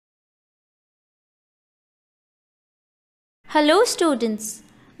Hello students,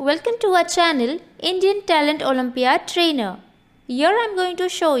 welcome to our channel Indian Talent Olympiad Trainer. Here I am going to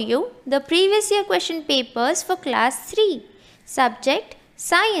show you the previous year question papers for class 3, subject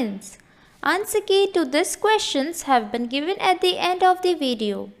Science. Answer key to these questions have been given at the end of the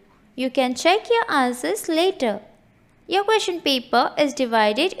video. You can check your answers later. Your question paper is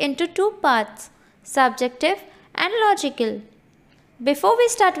divided into two parts, subjective and logical. Before we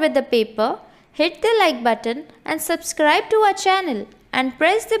start with the paper, hit the like button and subscribe to our channel and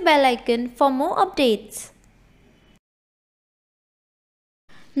press the bell icon for more updates.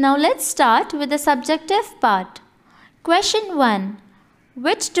 Now let's start with the subjective part. Question 1.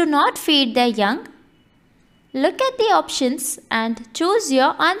 Which do not feed their young? Look at the options and choose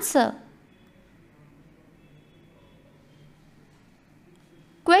your answer.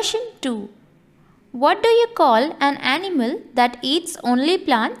 Question 2. What do you call an animal that eats only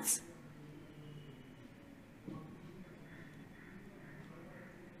plants?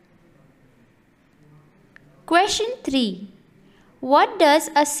 Question 3. What does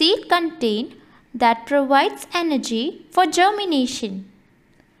a seed contain that provides energy for germination?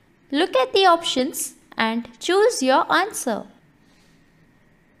 Look at the options and choose your answer.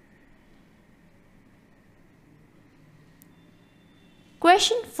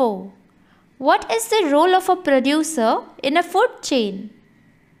 Question 4. What is the role of a producer in a food chain?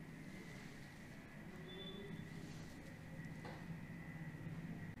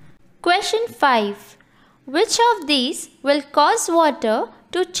 Question 5. Which of these will cause water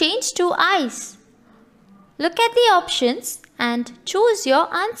to change to ice? Look at the options and choose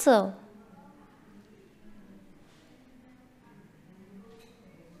your answer.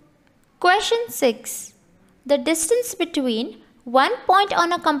 Question 6. The distance between one point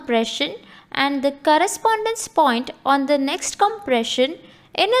on a compression and the correspondence point on the next compression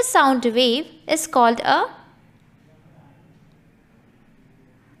in a sound wave is called a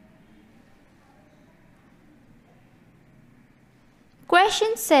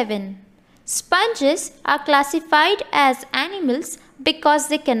Question 7. Sponges are classified as animals because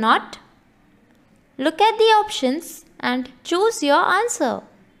they cannot. Look at the options and choose your answer.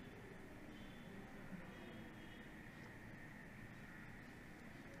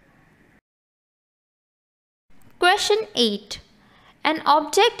 Question 8. An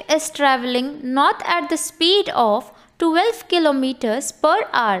object is traveling north at the speed of 12 km per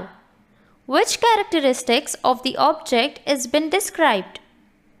hour. Which characteristics of the object is been described?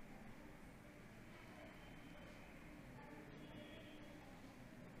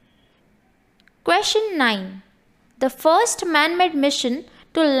 Question 9. The first man-made mission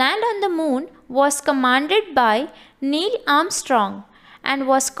to land on the moon was commanded by Neil Armstrong and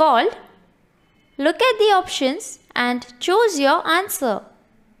was called. Look at the options and choose your answer.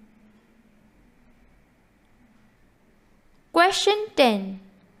 Question 10.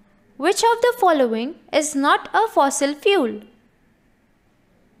 Which of the following is not a fossil fuel?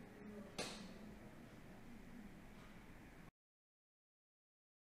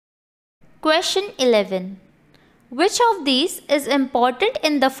 Question 11. Which of these is important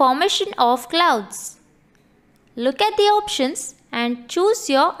in the formation of clouds? Look at the options and choose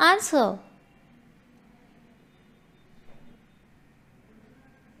your answer.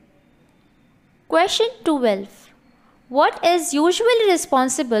 Question 12. What is usually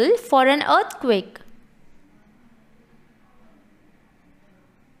responsible for an earthquake?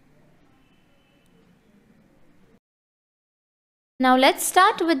 Now let's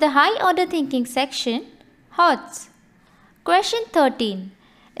start with the high order thinking section, HOTS. Question 13.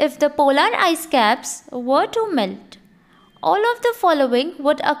 If the polar ice caps were to melt, all of the following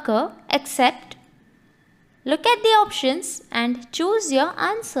would occur except. Look at the options and choose your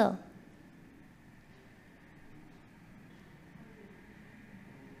answer.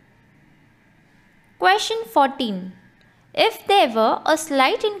 Question 14. If there were a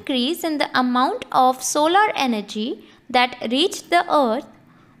slight increase in the amount of solar energy that reached the earth,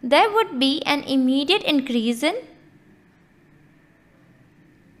 there would be an immediate increase in.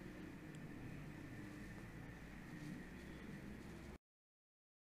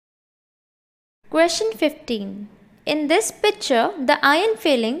 Question 15. In this picture, the iron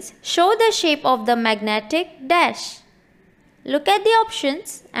filings show the shape of the magnetic dash. Look at the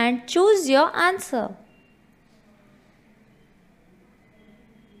options and choose your answer.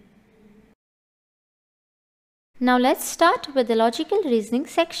 Now let's start with the logical reasoning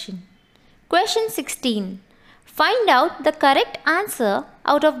section. Question 16. Find out the correct answer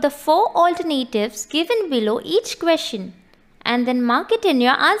out of the 4 alternatives given below each question and then mark it in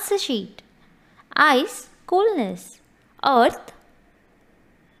your answer sheet. Ice, coolness. Earth,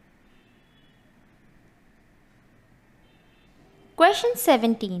 Question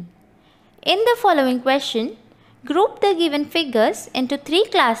 17. In the following question, group the given figures into 3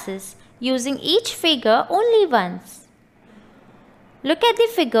 classes using each figure only once. Look at the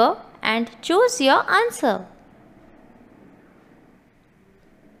figure and choose your answer.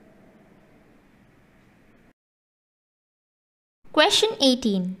 Question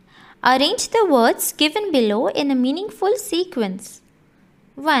 18. Arrange the words given below in a meaningful sequence.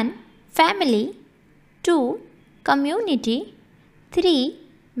 1. Family. 2. Community. 3.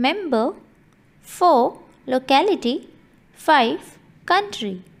 Member. 4. Locality. 5.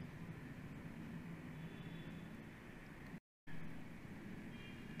 Country.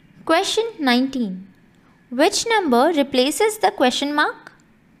 Question 19. Which number replaces the question mark?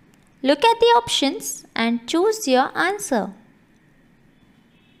 Look at the options and choose your answer.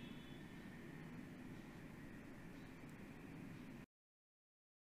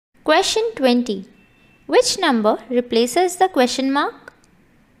 Question 20. Which number replaces the question mark?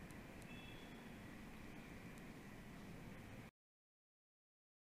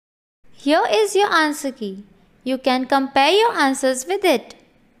 Here is your answer key. You can compare your answers with it.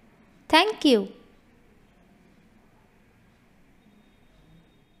 Thank you.